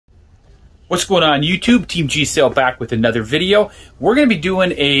What's going on YouTube? Team G Sale back with another video. We're going to be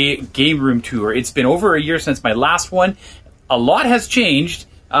doing a game room tour. It's been over a year since my last one. A lot has changed.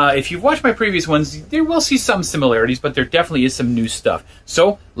 If you've watched my previous ones, there will see some similarities, but there definitely is some new stuff.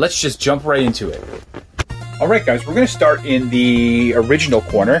 So let's just jump right into it. Alright guys, we're going to start in the original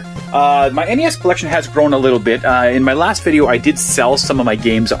corner. My NES collection has grown a little bit. In my last video I did sell some of my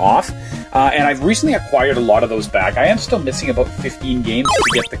games off. And I've recently acquired a lot of those back. I am still missing about 15 games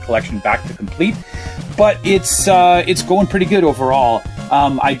to get the collection back to complete, but it's going pretty good overall.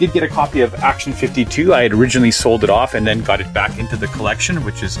 I did get a copy of Action 52. I had originally sold it off and then got it back into the collection,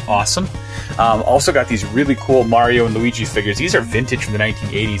 which is awesome. Also got these really cool Mario and Luigi figures. These are vintage from the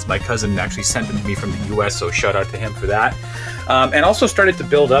 1980s. My cousin actually sent them to me from the US, so shout out to him for that. And also started to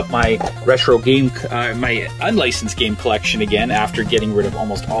build up my retro game, my unlicensed game collection again after getting rid of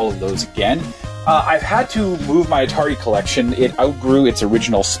almost all of those again. I've had to move my Atari collection. It outgrew its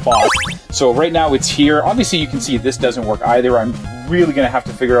original spot. So right now it's here. Obviously you can see this doesn't work either. I'm really going to have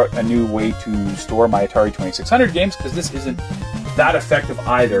to figure out a new way to store my Atari 2600 games because this isn't that effective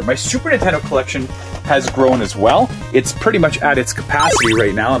either. My Super Nintendo collection has grown as well. It's pretty much at its capacity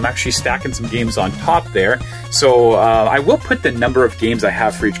right now. I'm actually stacking some games on top there. So I will put the number of games I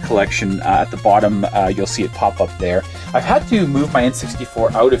have for each collection at the bottom. You'll see it pop up there. I've had to move my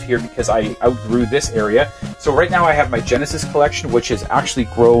N64 out of here because I outgrew this area. So right now I have my Genesis collection, which has actually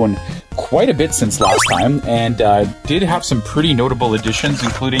grown quite a bit since last time, and did have some pretty notable additions,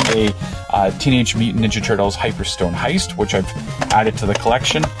 including a Teenage Mutant Ninja Turtles Hyperstone Heist, which I've added to the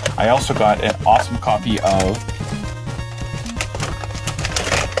collection. I also got an awesome copy of,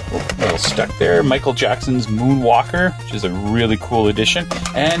 a little stuck there, Michael Jackson's Moonwalker, which is a really cool addition.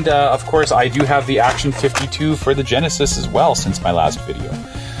 And of course I do have the Action 52 for the Genesis as well since my last video.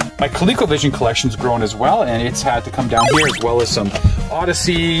 My ColecoVision collection's grown as well, and it's had to come down here, as well as some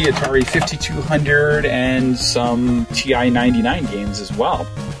Odyssey, Atari 5200, and some TI-99 games as well.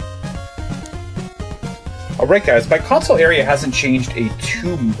 Alright guys, my console area hasn't changed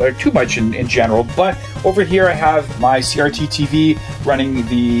too much in general, but over here I have my CRT TV running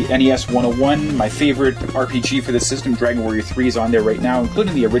the NES 101, my favorite RPG for the system, Dragon Warrior 3 is on there right now,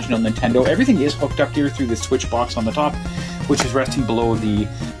 including the original Nintendo. Everything is hooked up here through the switch box on the top, which is resting below the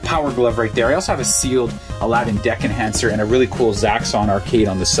power glove right there. I also have a sealed Aladdin deck enhancer and a really cool Zaxxon arcade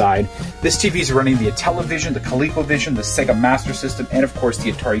on the side. This TV is running the Intellivision, the ColecoVision, the Sega Master System, and of course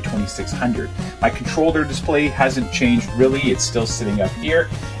the Atari 2600. My controller display hasn't changed really, it's still sitting up here,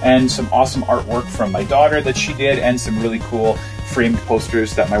 and some awesome artwork from my daughter that she did, and some really cool framed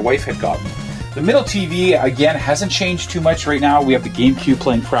posters that my wife had gotten. The middle TV, again, hasn't changed too much right now. We have the GameCube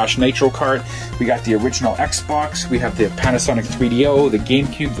playing Crash Nitro Kart. We got the original Xbox. We have the Panasonic 3DO, the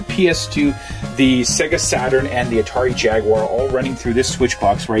GameCube, the PS2, the Sega Saturn, and the Atari Jaguar all running through this switch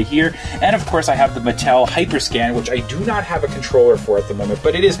box right here. And of course, I have the Mattel Hyperscan, which I do not have a controller for at the moment,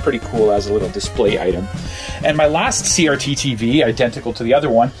 but it is pretty cool as a little display item. And my last CRT TV, identical to the other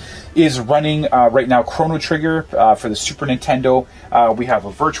one, is running right now Chrono Trigger for the Super Nintendo. We have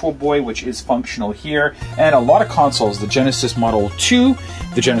a Virtual Boy, which is functional here, and a lot of consoles, the Genesis Model 2,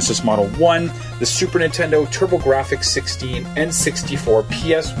 the Genesis Model 1, the Super Nintendo, TurboGrafx 16, N64,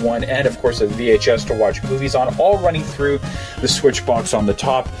 PS1, and of course a VHS to watch movies on, all running through the switch box on the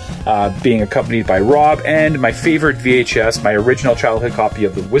top, being accompanied by Rob, and my favorite VHS, my original childhood copy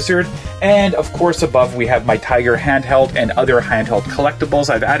of The Wizard, and of course above we have my Tiger handheld and other handheld collectibles.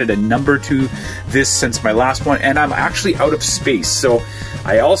 I've added a number to this since my last one, and I'm actually out of space, so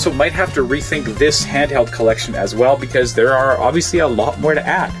I also might have to rethink this handheld collection as well, because there are obviously a lot more to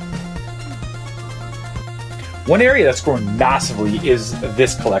add. One area that's grown massively is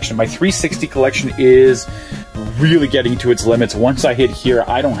this collection. My 360 collection is really getting to its limits. Once I hit here,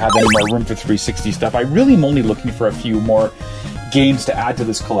 I don't have any more room for 360 stuff. I really am only looking for a few more games to add to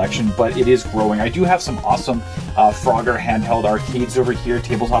this collection, but it is growing. I do have some awesome Frogger handheld arcades over here,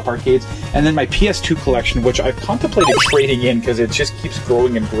 tabletop arcades, and then my PS2 collection, which I've contemplated trading in because it just keeps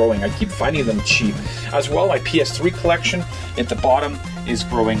growing and growing. I keep finding them cheap. As well, my PS3 collection at the bottom is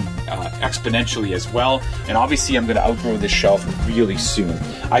growing exponentially as well, and obviously I'm going to outgrow this shelf really soon.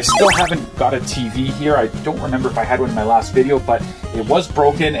 I still haven't got a TV here. I don't remember if I had one in my last video, but it was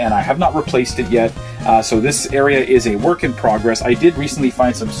broken and I have not replaced it yet. So this area is a work in progress. I did recently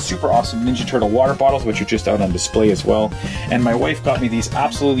find some super awesome Ninja Turtle water bottles, which are just out on display as well. And my wife got me these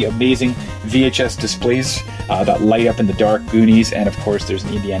absolutely amazing VHS displays that light up in the dark, Goonies, and of course there's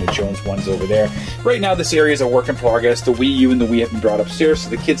the Indiana Jones ones over there. Right now this area is a work in progress. The Wii U and the Wii have been brought upstairs so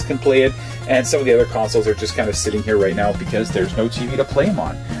the kids can play it, and some of the other consoles are just kind of sitting here right now because there's no TV to play them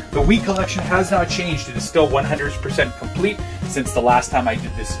on. The Wii collection has not changed. It is still 100% complete since the last time I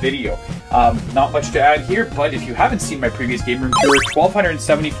did this video. Not much to add here, but if you haven't seen my previous game room tour,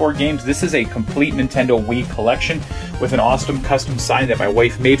 1,274 games. This is a complete Nintendo Wii collection with an awesome custom sign that my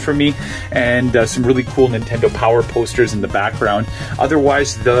wife made for me, and some really cool Nintendo Power posters in the background.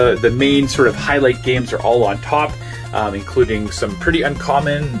 Otherwise, the main sort of highlight games are all on top, including some pretty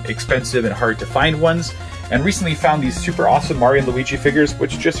uncommon, expensive, and hard to find ones. And recently found these super awesome Mario and Luigi figures,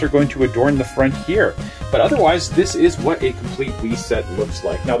 which just are going to adorn the front here. But otherwise, this is what a complete Wii set looks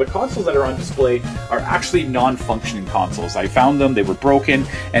like. Now, the consoles that are on display are actually non-functioning consoles. I found them, they were broken,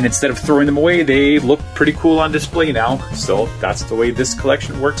 and instead of throwing them away, they look pretty cool on display now. So that's the way this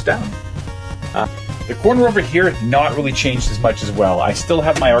collection works down. The corner over here, not really changed as much as well. I still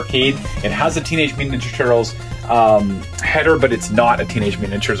have my arcade. It has a Teenage Mutant Ninja Turtles header, but it's not a Teenage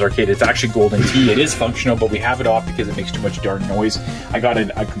Mutant Ninja Turtles arcade. It's actually Golden Tee. It is functional, but we have it off because it makes too much darn noise. I got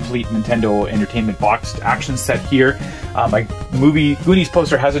a complete Nintendo Entertainment boxed action set here. My movie Goonies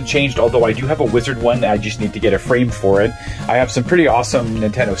poster hasn't changed, although I do have a Wizard one. I just need to get a frame for it. I have some pretty awesome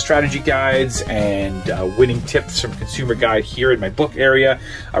Nintendo strategy guides and winning tips from Consumer Guide here in my book area.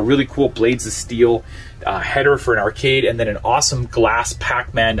 A really cool Blades of Steel header for an arcade, and then an awesome glass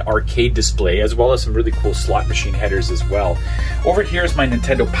Pac-Man arcade display, as well as some really cool slot machine headers as well. Over here is my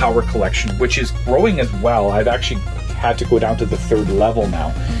Nintendo Power collection, which is growing as well. I've actually had to go down to the 3rd level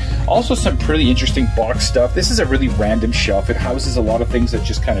now. Also some pretty interesting box stuff. This is a really random shelf. It houses a lot of things that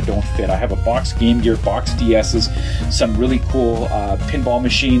just kind of don't fit. I have a box Game Gear, box DS's, some really cool pinball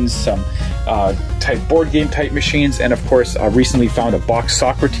machines, some type board game type machines, and of course I recently found a box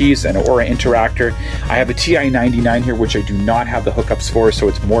Socrates and an Aura Interactor. I have a TI-99 here, which I do not have the hookups for, so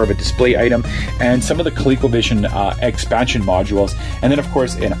it's more of a display item, and some of the ColecoVision expansion modules, and then of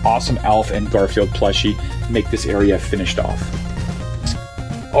course an awesome Alf and Garfield plushie to make this area finished off.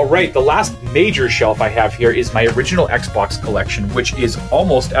 Alright, the last major shelf I have here is my original Xbox collection, which is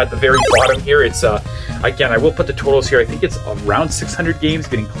almost at the very bottom here. It's, again, I will put the totals here. I think it's around 600 games,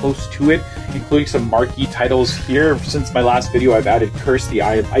 getting close to it, including some marquee titles here. Since my last video, I've added Curse the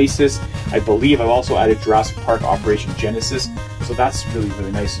Eye of Isis. I believe I've also added Jurassic Park Operation Genesis, so that's really,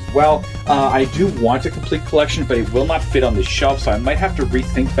 really nice as well. I do want a complete collection, but it will not fit on this shelf, so I might have to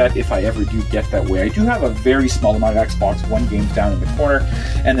rethink that if I ever do get that way. I do have a very small amount of Xbox One games down in the corner,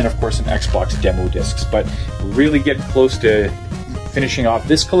 and then of course some Xbox demo discs, but really getting close to finishing off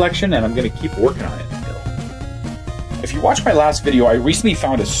this collection, and I'm going to keep working on it. If you watched my last video, I recently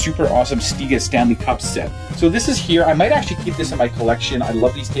found a super awesome Stiga Stanley Cup set. So this is here. I might actually keep this in my collection. I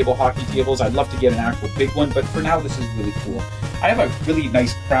love these table hockey tables. I'd love to get an actual big one, but for now this is really cool. I have a really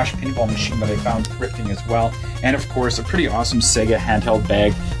nice Crash pinball machine that I found thrifting as well, and of course a pretty awesome Sega handheld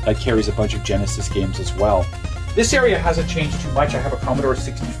bag that carries a bunch of Genesis games as well. This area hasn't changed too much. I have a Commodore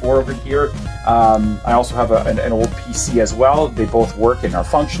 64 over here. I also have an old PC as well. They both work and are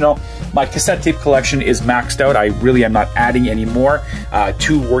functional. My cassette tape collection is maxed out. I really am not adding any more.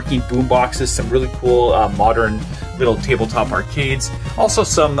 2 working boom boxes, some really cool modern little tabletop arcades. Also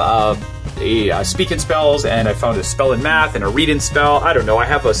some Speak and Spells, and I found a Spell and Math and a Read and Spell. I don't know, I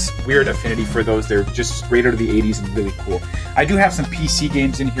have a weird affinity for those. They're just straight out of the 80s and really cool. I do have some PC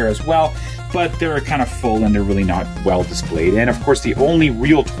games in here as well, but they're kind of full and they're really not well displayed. And of course, the only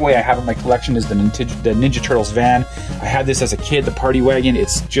real toy I have in my collection is the Ninja Turtles van. I had this as a kid, the Party Wagon.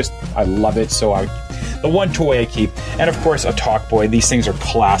 It's just, I love it, so the one toy I keep. And of course, a Talkboy. These things are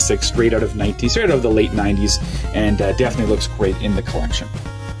classics, straight out of the late 90s, and definitely looks great in the collection.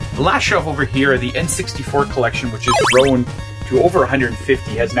 The last shelf over here, the N64 collection, which has grown to over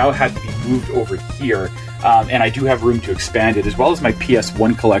 150, has now had to be moved over here. And I do have room to expand it, as well as my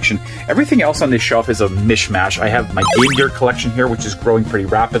PS1 collection. Everything else on this shelf is a mishmash. I have my Game Gear collection here, which is growing pretty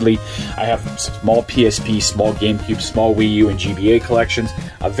rapidly. I have small PSP, small GameCube, small Wii U, and GBA collections.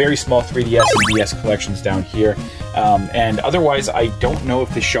 A very small 3DS and DS collections down here. And otherwise, I don't know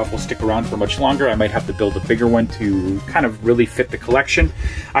if this shelf will stick around for much longer. I might have to build a bigger one to kind of really fit the collection.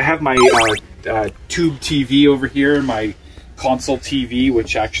 I have my tube TV over here, my console TV,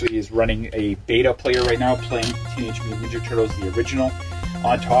 which actually is running a beta player right now, playing Teenage Mutant Ninja Turtles, the original.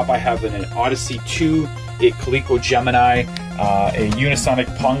 On top, I have an Odyssey 2, a Coleco Gemini, a Unisonic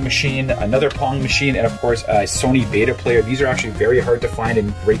Pong machine, another Pong machine, and of course a Sony beta player. These are actually very hard to find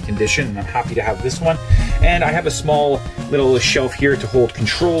in great condition, and I'm happy to have this one. And I have a small little shelf here to hold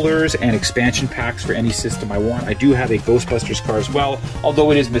controllers and expansion packs for any system I want. I do have a Ghostbusters car as well, although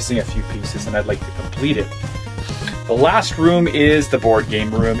it is missing a few pieces and I'd like to complete it. The last room is the board game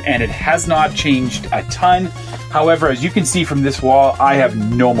room, and it has not changed a ton. However, as you can see from this wall, I have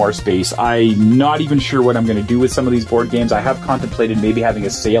no more space. I'm not even sure what I'm going to do with some of these board games. I have contemplated maybe having a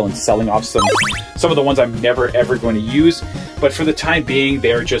sale and selling off some of the ones I'm never ever going to use. But for the time being,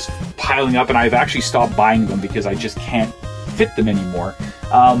 they're just piling up, and I've actually stopped buying them because I just can't fit them anymore.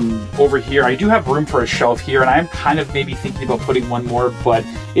 Over here, I do have room for a shelf here, and I'm kind of maybe thinking about putting one more, but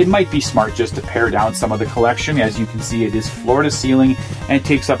it might be smart just to pare down some of the collection. As you can see, it is floor to ceiling and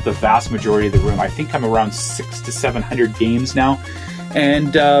takes up the vast majority of the room. I think I'm around 600 to 700 games now,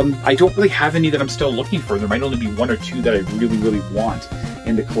 and I don't really have any that I'm still looking for. There might only be one or two that I really, really want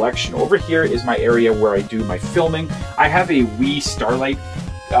in the collection. Over here is my area where I do my filming. I have a Wii Starlight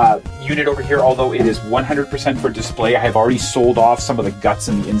unit over here, although it is 100% for display. I have already sold off some of the guts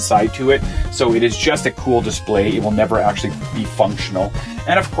and the inside to it, so it is just a cool display. It will never actually be functional.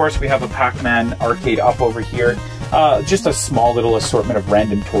 And of course, we have a Pac-Man arcade up over here. Just a small little assortment of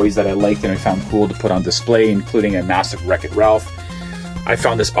random toys that I liked and I found cool to put on display, including a massive Wreck-It Ralph. I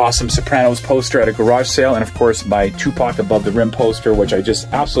found this awesome Sopranos poster at a garage sale, and of course my Tupac Above the Rim poster, which I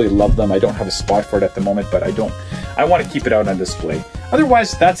just absolutely love them. I don't have a spot for it at the moment, but I want to keep it out on display.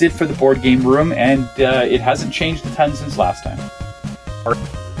 Otherwise, that's it for the board game room, and it hasn't changed a ton since last time.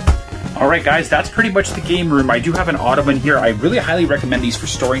 Alright guys, that's pretty much the game room. I do have an ottoman here. I really highly recommend these for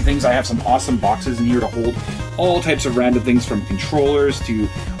storing things. I have some awesome boxes in here to hold all types of random things, from controllers to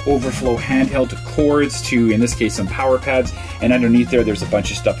overflow handheld to cords to, in this case, some power pads. And underneath there's a bunch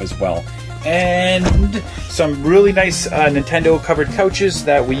of stuff as well. And some really nice Nintendo covered couches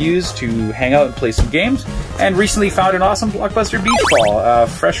that we use to hang out and play some games. And recently found an awesome Blockbuster Beach Ball,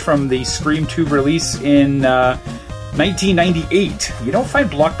 fresh from the Scream 2 release in 1998. You don't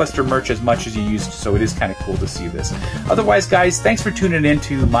find Blockbuster merch as much as you used to, so it is kind of cool to see this. Otherwise, guys, thanks for tuning in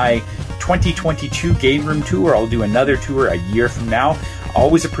to my 2022 game room tour. I'll do another tour a year from now.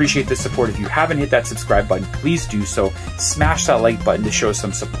 Always appreciate the support. If you haven't hit that subscribe button, please do so. Smash that like button to show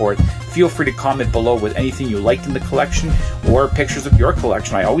some support. Feel free to comment below with anything you liked in the collection or pictures of your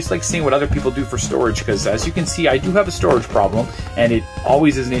collection. I always like seeing what other people do for storage, because as you can see, I do have a storage problem, and it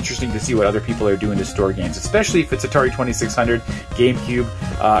always is interesting to see what other people are doing to store games, especially if it's Atari 2600,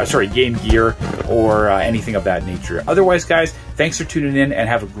 GameCube, Game Gear, or anything of that nature. Otherwise, guys, thanks for tuning in and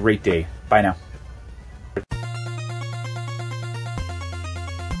have a great day. Bye now.